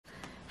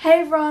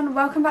Hey everyone,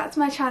 welcome back to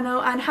my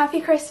channel and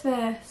happy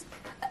Christmas!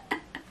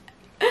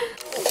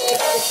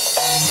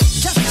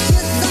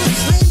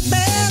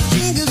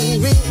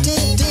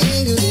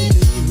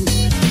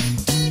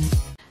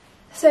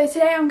 So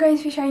today I'm going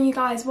to be showing you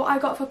guys what I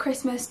got for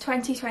Christmas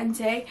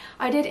 2020.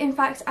 I did in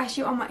fact ask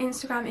you on my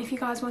Instagram if you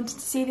guys wanted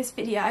to see this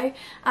video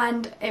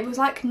and it was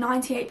like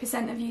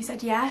 98% of you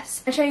said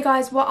yes. I'll show you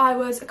guys what I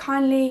was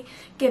kindly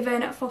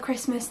given for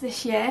Christmas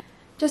this year.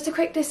 Just a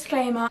quick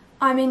disclaimer,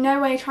 I'm in no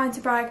way trying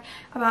to brag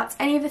about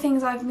any of the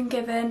things I've been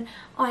given.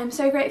 I'm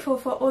so grateful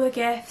for all the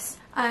gifts.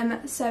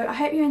 So I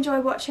hope you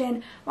enjoy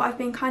watching what I've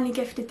been kindly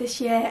gifted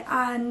this year,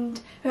 and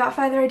without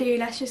further ado,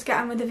 let's just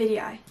get on with the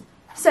video.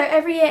 So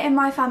every year in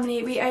my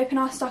family we open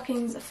our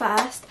stockings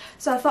first,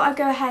 so I thought I'd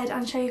go ahead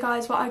and show you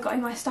guys what I got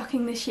in my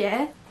stocking this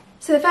year.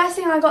 So the first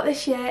thing I got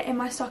this year in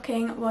my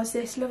stocking was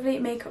this lovely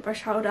makeup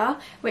brush holder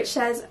which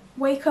says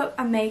 "Wake Up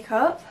and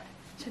Makeup,"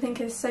 which I think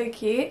is so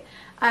cute.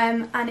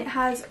 And it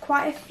has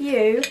quite a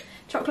few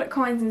chocolate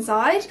coins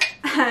inside,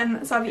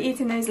 so I'll be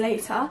eating those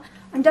later.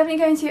 I'm definitely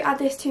going to add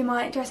this to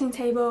my dressing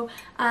table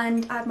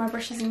and add my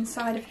brushes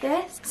inside of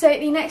this. So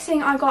the next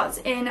thing I got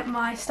in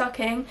my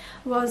stocking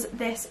was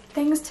this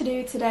things to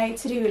do today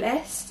to-do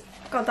list.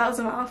 God, that was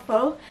a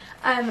mouthful.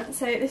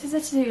 So this is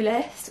a to-do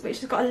list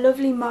which has got a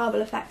lovely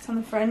marble effect on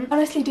the front. I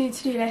honestly do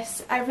to-do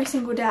lists every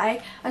single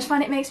day. I just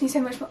find it makes me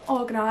so much more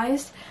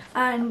organised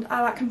and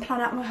I can plan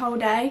out my whole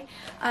day.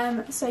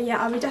 So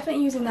yeah, I'll be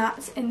definitely using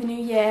that in the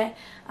new year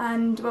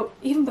and well,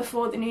 even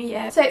before the new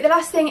year. So the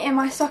last thing in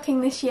my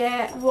stocking this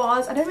year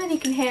was, I don't know if you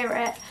can hear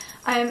it,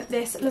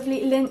 this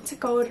lovely lint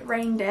gold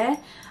reindeer.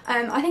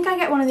 I think I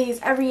get one of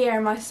these every year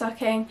in my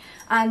stocking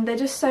and they're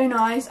just so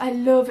nice. I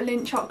love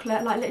Lindt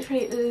chocolate, like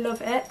literally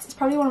love it. It's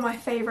probably one of my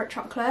favourite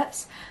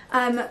chocolates.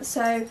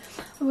 So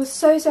I was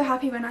so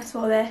happy when I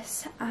saw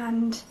this,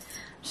 and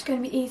I'm just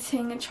going to be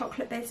eating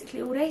chocolate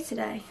basically all day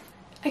today.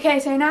 Okay,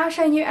 so now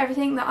showing you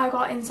everything that I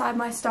got inside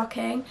my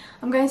stocking,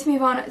 I'm going to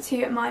move on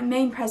to my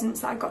main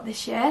presents that I got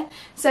this year.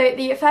 So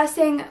the first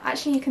thing,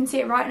 actually you can see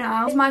it right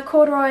now, is my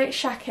corduroy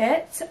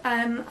shacket.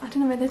 I don't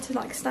know whether to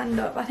like stand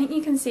up, I think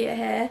you can see it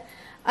here.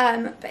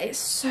 But it's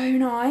so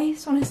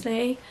nice,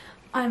 honestly.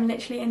 I'm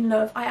literally in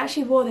love. I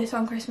actually wore this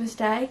on Christmas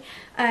Day,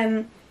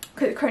 because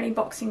it's currently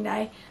Boxing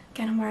Day.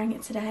 Again, I'm wearing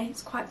it today,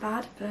 it's quite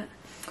bad, but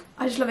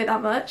I just love it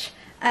that much.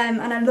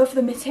 And I love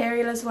the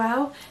material as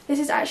well. This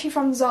is actually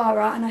from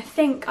Zara and I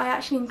think I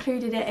actually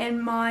included it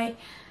in my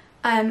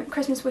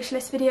Christmas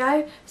wishlist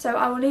video, so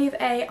I will leave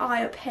an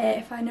eye up here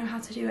if I know how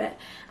to do it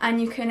and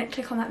you can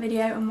click on that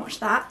video and watch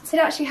that. I did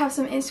actually have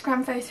some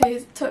Instagram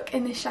photos took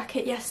in this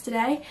jacket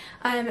yesterday,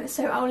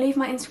 so I'll leave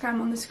my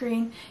Instagram on the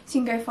screen so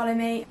you can go follow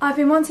me. I've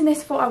been wanting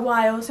this for a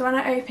while, so when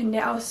I opened it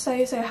I was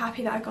so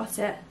happy that I got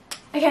it.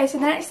 Okay, so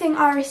the next thing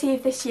I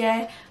received this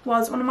year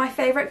was one of my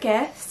favourite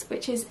gifts,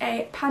 which is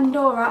a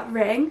Pandora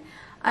ring.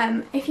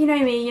 If you know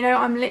me, you know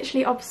I'm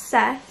literally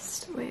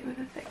obsessed, wait, with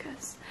a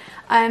focus,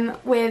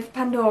 with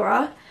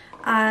Pandora,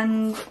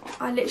 and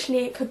I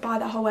literally could buy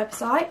the whole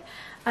website,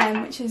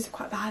 which is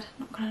quite bad,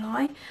 not gonna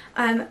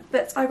lie.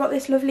 But I got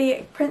this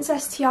lovely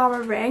princess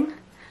tiara ring.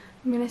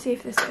 I'm gonna see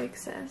if this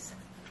focuses.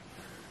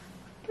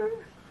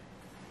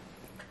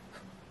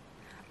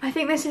 I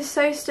think this is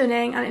so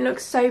stunning and it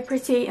looks so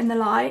pretty in the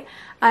light,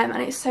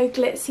 and it's so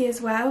glitzy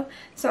as well,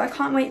 so I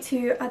can't wait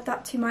to add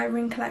that to my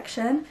ring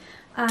collection.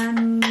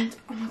 And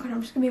oh my god,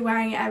 I'm just going to be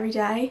wearing it every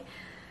day.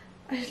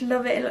 I just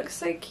love it, it looks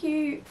so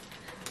cute.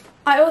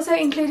 I also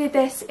included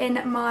this in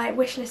my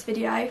wishlist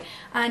video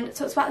and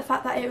talked about the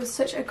fact that it was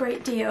such a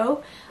great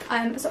deal.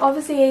 So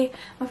obviously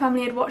my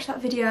family had watched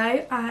that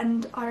video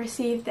and I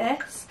received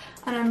this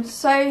and I'm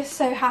so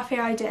happy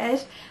I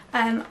did.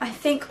 I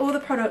think all the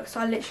products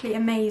are literally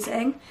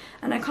amazing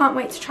and I can't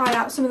wait to try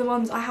out some of the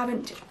ones I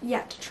haven't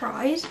yet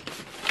tried.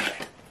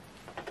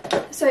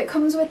 So it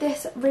comes with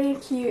this really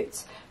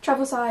cute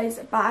travel size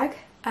bag,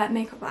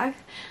 makeup bag,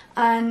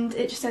 and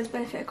it just says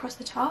benefit across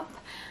the top.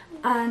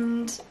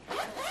 And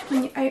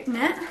when you open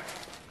it,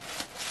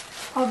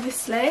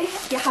 obviously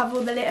you have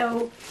all the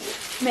little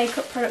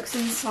makeup products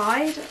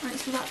inside. Right,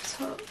 so that's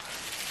top.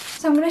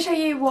 So I'm going to show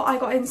you what I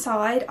got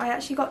inside. I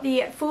actually got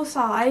the full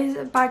size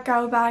Bad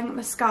Girl Bang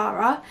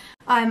mascara,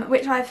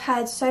 which I've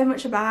heard so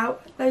much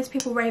about. Loads of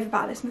people rave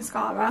about this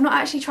mascara. I've not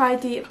actually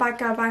tried the Bad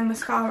Girl Bang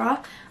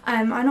mascara.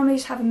 I normally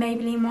just have a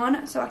Maybelline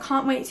one, so I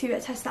can't wait to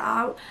test that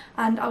out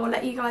and I will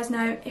let you guys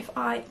know if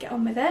I get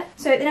on with it.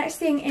 So the next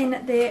thing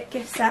in the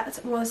gift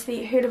set was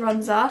the Hoola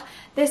bronzer.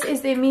 This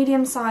is the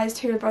medium sized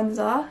Hoola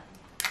bronzer.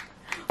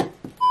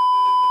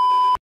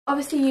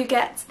 Obviously you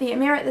get the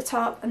mirror at the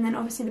top and then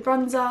obviously the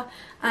bronzer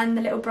and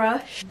the little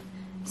brush.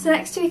 So the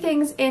next two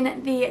things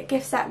in the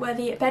gift set were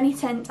the Benny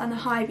Tint and the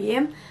High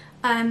Beam.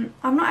 I've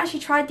not actually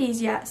tried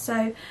these yet,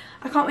 so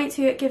I can't wait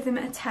to give them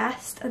a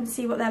test and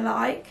see what they're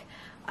like.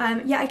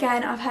 Yet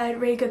again, I've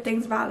heard really good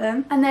things about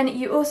them. And then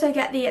you also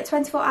get the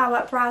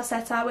 24-hour brow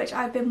setter, which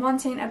I've been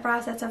wanting a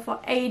brow setter for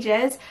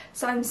ages,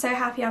 so I'm so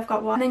happy I've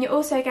got one. And then you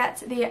also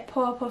get the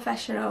Pore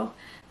Professional.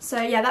 So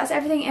yeah, that's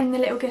everything in the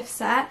little gift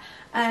set,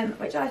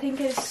 which I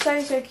think is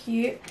so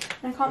cute,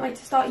 and I can't wait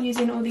to start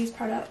using all these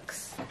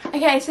products.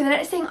 Okay, so the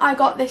next thing I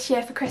got this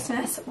year for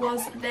Christmas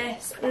was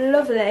this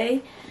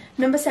lovely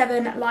No.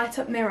 7 light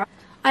up mirror.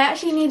 I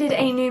actually needed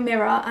a new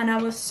mirror, and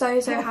I was so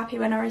happy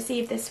when I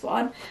received this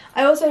one.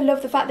 I also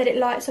love the fact that it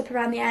lights up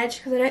around the edge,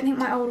 because I don't think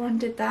my old one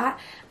did that,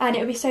 and it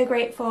would be so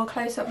great for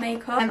close-up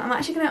makeup. I'm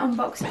actually going to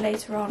unbox it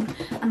later on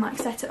and like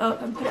set it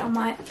up and put it on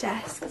my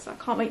desk, so I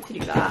can't wait to do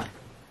that.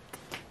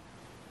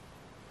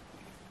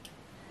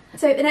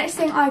 So the next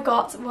thing I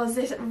got was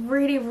this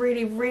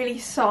really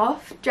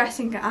soft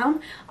dressing gown.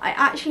 I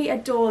actually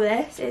adore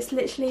this. It's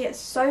literally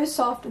so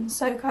soft and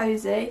so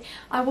cozy.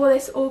 I wore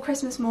this all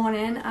Christmas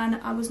morning and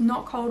I was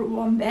not cold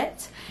one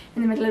bit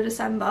in the middle of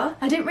December.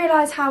 I didn't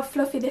realise how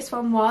fluffy this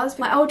one was.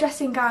 My old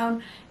dressing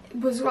gown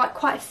was like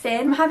quite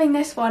thin. Having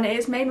this one,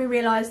 it's made me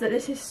realise that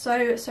this is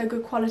so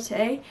good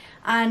quality,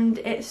 and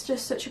it's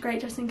just such a great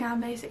dressing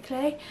gown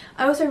basically.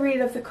 I also really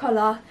love the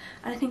colour,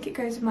 and I think it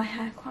goes with my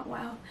hair quite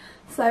well.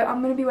 So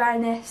I'm going to be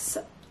wearing this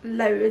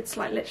loads,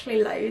 like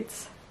literally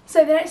loads.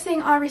 So the next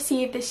thing I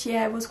received this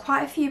year was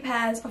quite a few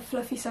pairs of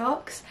fluffy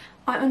socks.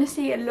 I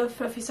honestly love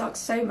fluffy socks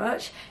so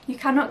much. You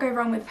cannot go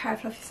wrong with a pair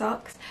of fluffy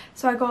socks.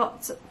 So I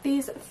got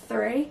these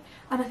 3,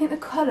 and I think the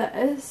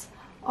colours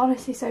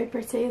honestly so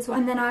pretty as well.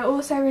 And then I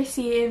also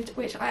received,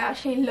 which I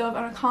actually love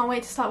and I can't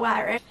wait to start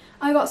wearing,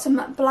 I got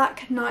some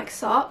black Nike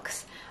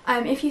socks.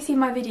 If you see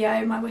my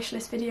video, my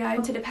wishlist video, I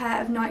wanted a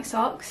pair of Nike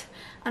socks,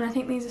 and I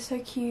think these are so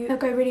cute. They'll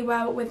go really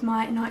well with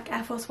my Nike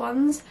Air Force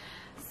Ones,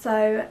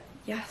 so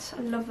yes,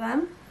 I love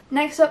them.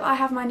 Next up I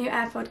have my new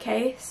AirPod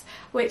case,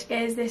 which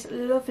is this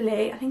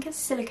lovely, I think it's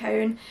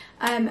silicone,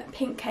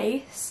 pink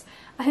case.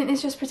 I think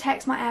this just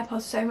protects my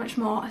AirPods so much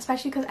more,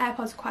 especially because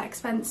AirPods are quite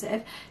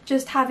expensive.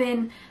 Just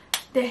having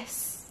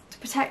this to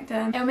protect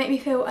them, it'll make me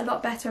feel a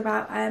lot better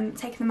about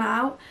taking them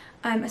out,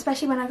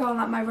 especially when I go on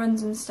like my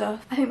runs and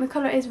stuff. I think the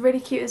colour is really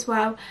cute as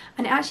well,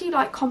 and it actually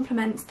like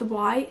complements the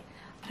white.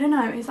 I don't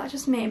know, is that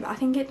just me, but I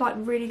think it like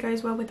really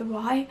goes well with the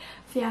white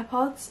for the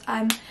AirPods.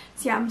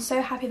 So yeah, I'm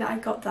so happy that I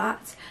got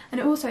that,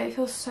 and it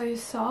feels so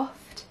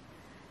soft,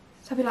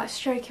 so I'll be like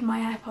stroking my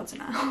AirPods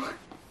now.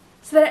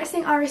 So the next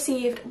thing I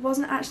received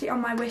wasn't actually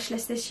on my wish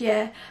list this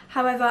year,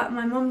 however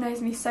my mum knows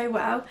me so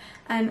well,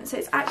 so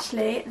it's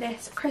actually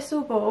this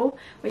crystal ball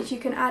which you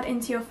can add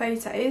into your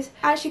photos. It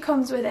actually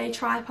comes with a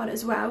tripod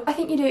as well. What I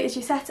think you do is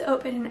you set it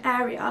up in an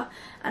area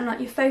and like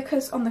you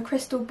focus on the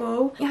crystal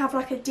ball. You have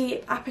like a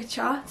deep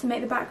aperture to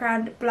make the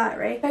background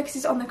blurry. It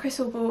focuses on the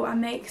crystal ball and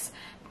makes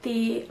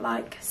the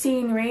like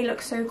scenery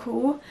looks so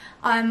cool.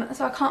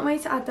 So I can't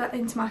wait to add that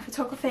into my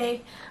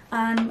photography,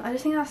 and I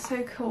just think that's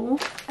so cool.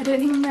 I don't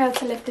think I'm able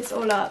to lift this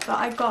all up, but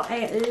I got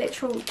a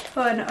literal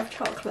ton of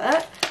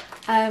chocolate.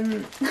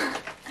 I've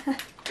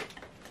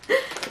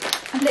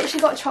literally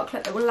got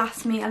chocolate that will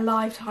last me a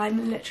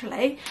lifetime,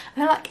 literally. I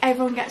feel like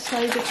everyone gets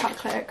loads of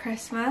chocolate at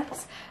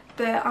Christmas,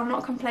 but I'm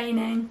not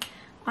complaining.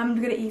 I'm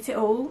going to eat it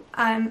all.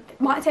 It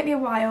might take me a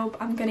while,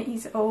 but I'm going to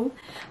eat it all.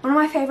 One of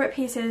my favourite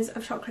pieces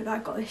of chocolate that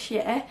I got this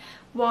year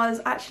was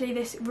actually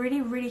this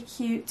really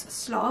cute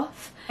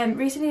sloth.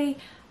 Recently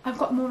I've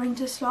got more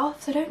into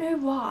sloths. I don't know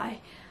why.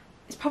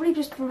 It's probably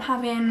just from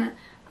having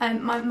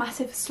my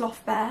massive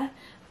sloth bear,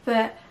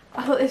 but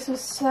I thought this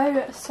was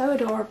so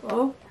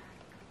adorable.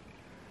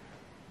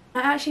 I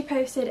actually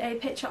posted a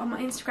picture on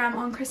my Instagram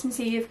on Christmas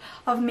Eve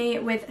of me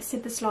with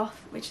Sid the Sloth,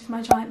 which is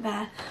my giant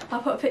bear. I'll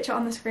put a picture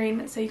on the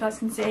screen so you guys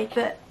can see.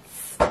 But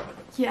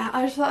yeah,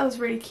 I just thought it was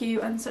really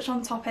cute and such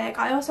on topic.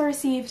 I also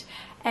received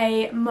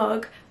a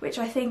mug, which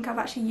I think I've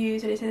actually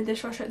used, and it's in the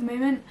dishwasher at the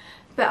moment.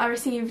 But I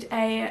received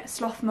a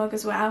sloth mug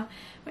as well,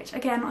 which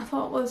again I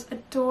thought was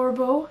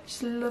adorable.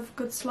 Just love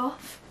good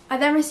sloth. I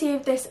then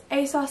received this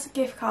ASOS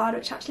gift card,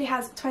 which actually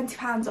has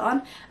 £20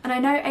 on, and I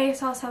know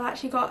ASOS have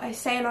actually got a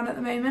sale on at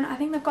the moment. I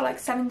think they've got like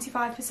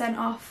 75%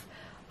 off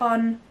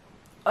on,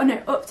 oh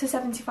no, up to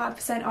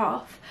 75%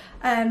 off.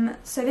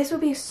 So this will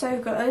be so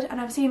good, and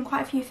I've seen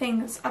quite a few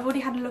things. I've already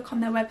had a look on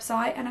their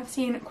website and I've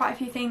seen quite a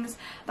few things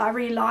that I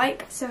really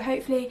like, so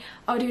hopefully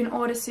I'll do an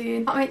order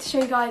soon. Can't wait to show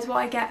you guys what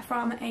I get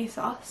from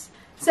ASOS.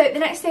 So the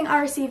next thing I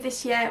received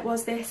this year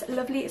was this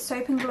lovely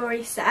Soap and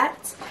Glory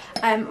set,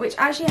 which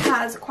actually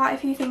has quite a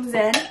few things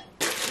in.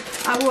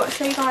 I will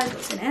show you guys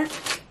what's in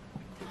it.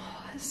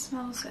 Oh, it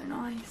smells so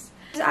nice.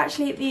 This is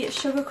actually the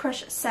Sugar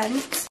Crush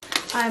scent,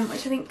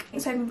 which I think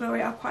Soap and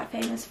Glory are quite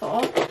famous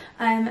for.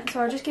 So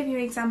I'll just give you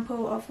an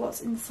example of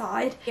what's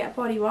inside. You get a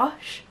body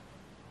wash.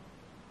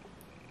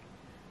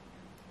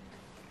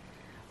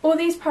 All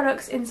these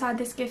products inside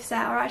this gift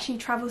set are actually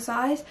travel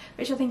size,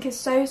 which I think is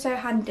so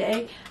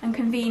handy and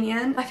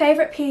convenient. My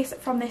favourite piece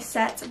from this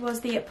set was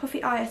the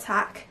Puffy Eye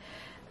Attack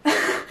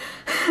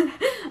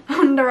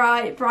under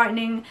eye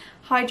brightening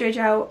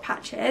hydrogel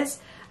patches.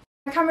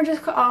 My camera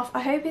just cut off. I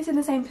hope it's in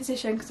the same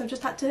position because I've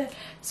just had to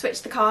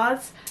switch the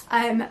cards.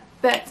 But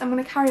I'm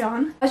going to carry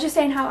on. I was just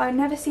saying how I've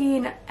never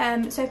seen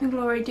Soap and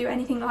Glory do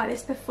anything like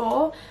this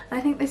before, and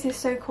I think this is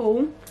so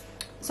cool.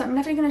 So I'm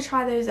definitely going to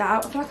try those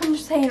out. I feel like I'm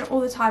just saying it all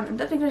the time. I'm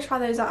definitely going to try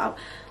those out.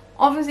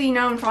 Obviously, you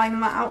know I'm trying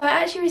them out. I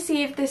actually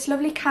received this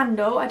lovely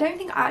candle. I don't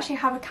think I actually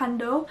have a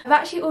candle. I've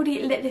actually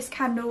already lit this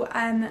candle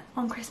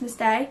on Christmas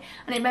Day,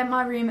 and it made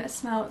my room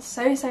smell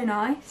so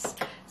nice.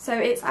 So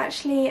it's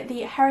actually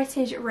the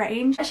Heritage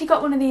range. I actually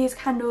got one of these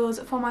candles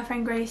for my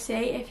friend Gracie.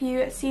 If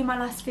you see my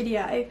last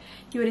video,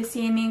 you would have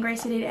seen me and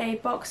Gracie did a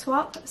box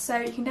swap. So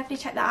you can definitely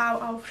check that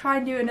out. I'll try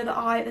and do another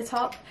eye at the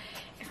top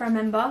if I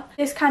remember.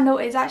 This candle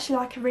is actually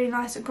like a really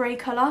nice grey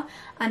colour,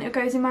 and it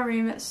goes in my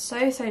room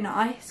so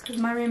nice because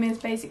my room is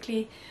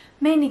basically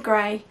mainly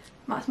grey.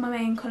 That's my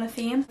main colour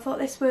theme. I thought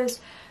this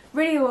was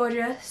really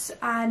gorgeous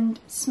and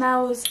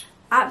smells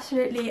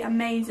absolutely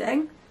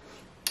amazing.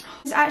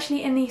 It's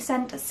actually in the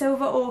scent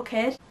Silver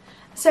Orchid.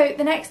 So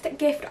the next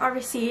gift I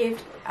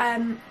received,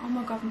 oh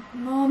my god,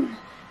 Mum,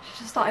 she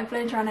just started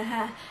blowing around her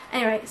hair.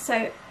 Anyway,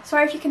 so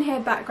sorry if you can hear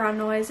background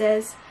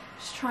noises,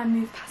 just try and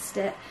move past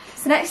it.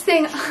 So the next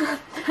thing,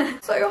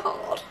 so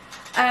hard.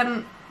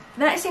 The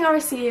next thing I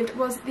received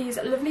was these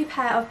lovely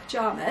pair of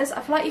pyjamas.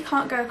 I feel like you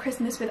can't go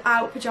Christmas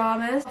without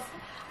pyjamas.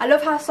 I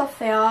love how soft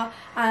they are,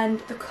 and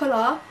the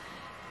colour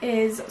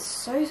is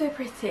so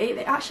pretty.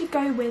 They actually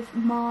go with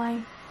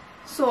my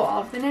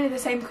they're nearly the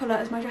same colour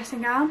as my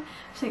dressing gown.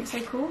 I think it's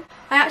so cool.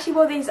 I actually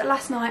wore these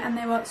last night and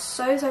they were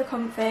so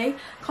comfy.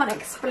 Can't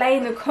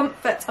explain the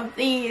comfort of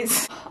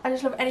these. I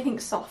just love anything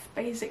soft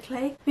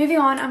basically. Moving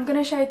on, I'm going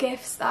to show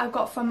gifts that I've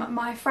got from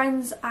my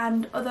friends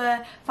and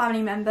other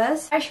family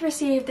members. I actually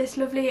received this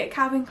lovely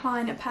Calvin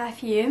Klein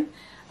perfume,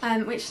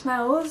 which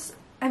smells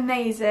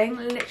amazing,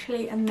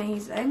 literally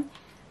amazing.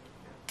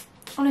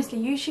 Honestly,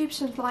 YouTube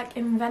should like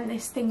invent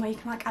this thing where you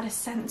can like add a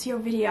scent to your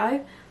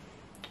video.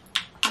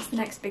 That's the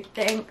next big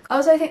thing. I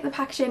also think the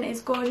packaging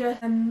is gorgeous.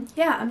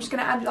 Yeah, I'm just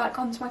going to add like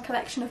onto my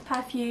collection of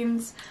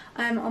perfumes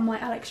on my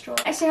Alex drawer.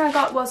 Next thing I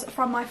got was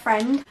from my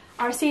friend.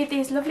 I received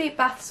these lovely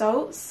bath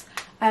salts,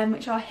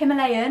 which are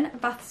Himalayan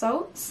bath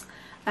salts.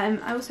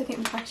 I also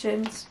think the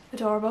packaging's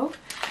adorable.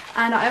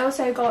 And I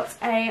also got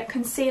a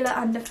Concealer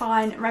and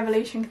Define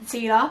Revolution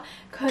concealer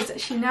because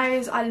she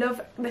knows I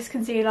love this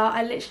concealer.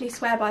 I literally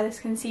swear by this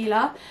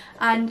concealer,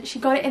 and she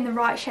got it in the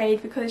right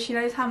shade because she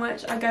knows how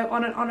much I go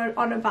on and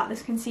on about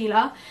this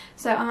concealer.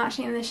 So I'm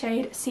actually in the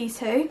shade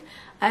C2.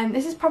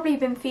 This has probably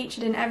been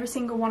featured in every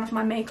single one of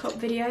my makeup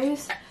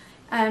videos.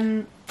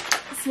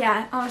 So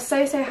yeah, I was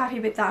so happy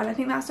with that, and I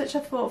think that's such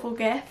a thoughtful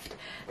gift,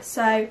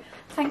 so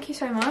thank you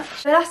so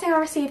much. The last thing I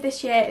received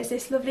this year is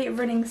this lovely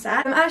running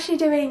set. I'm actually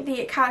doing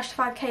the Couch to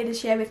 5K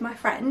this year with my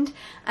friend,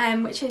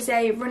 which is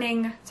a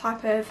running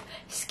type of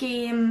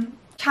scheme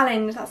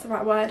challenge, that's the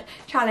right word,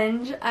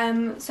 challenge.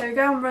 So we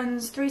go on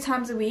runs 3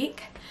 times a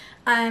week.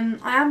 I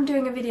am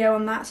doing a video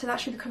on that, so that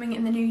should be coming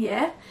in the new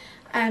year.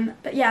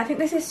 But yeah, I think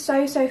this is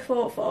so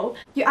thoughtful.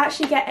 You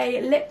actually get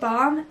a lip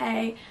balm,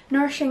 a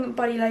nourishing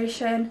body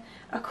lotion,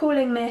 a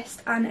cooling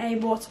mist and a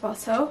water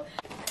bottle.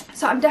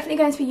 So I'm definitely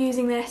going to be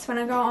using this when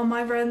I go on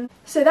my run.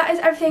 So that is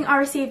everything I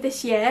received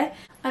this year.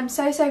 I'm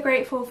so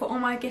grateful for all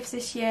my gifts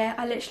this year.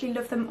 I literally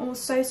love them all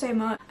so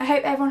much. I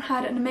hope everyone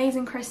had an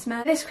amazing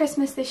Christmas. This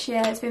Christmas this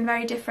year has been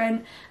very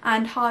different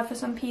and hard for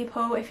some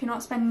people if you're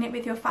not spending it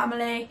with your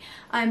family.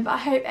 But I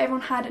hope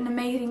everyone had an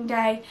amazing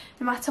day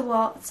no matter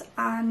what,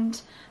 and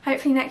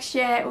hopefully next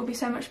year it will be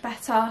so much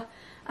better.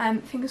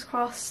 Fingers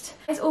crossed.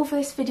 That's all for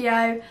this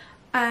video.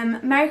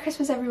 Merry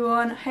Christmas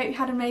everyone. Hope you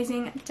had an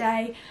amazing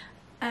day.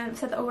 I've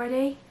said that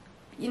already.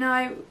 You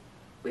know,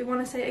 we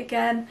want to say it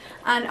again,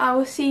 and I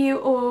will see you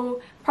all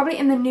probably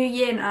in the new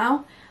year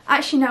now.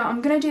 Actually no,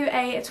 I'm going to do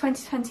a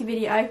 2020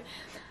 video.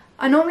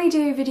 I normally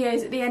do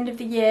videos at the end of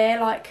the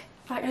year, like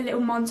a little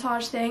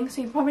montage thing,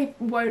 so you probably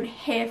won't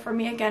hear from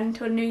me again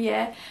until New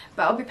Year,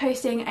 but I'll be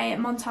posting a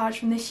montage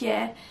from this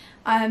year,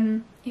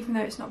 even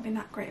though it's not been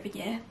that great of a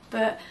year,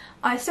 but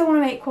I still want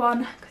to make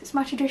one because it's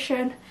my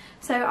tradition.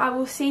 So I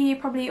will see you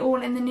probably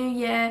all in the new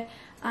year,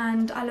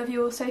 and I love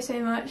you all so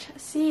much.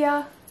 See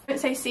ya. I don't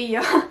say see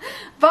ya.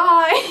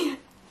 Bye.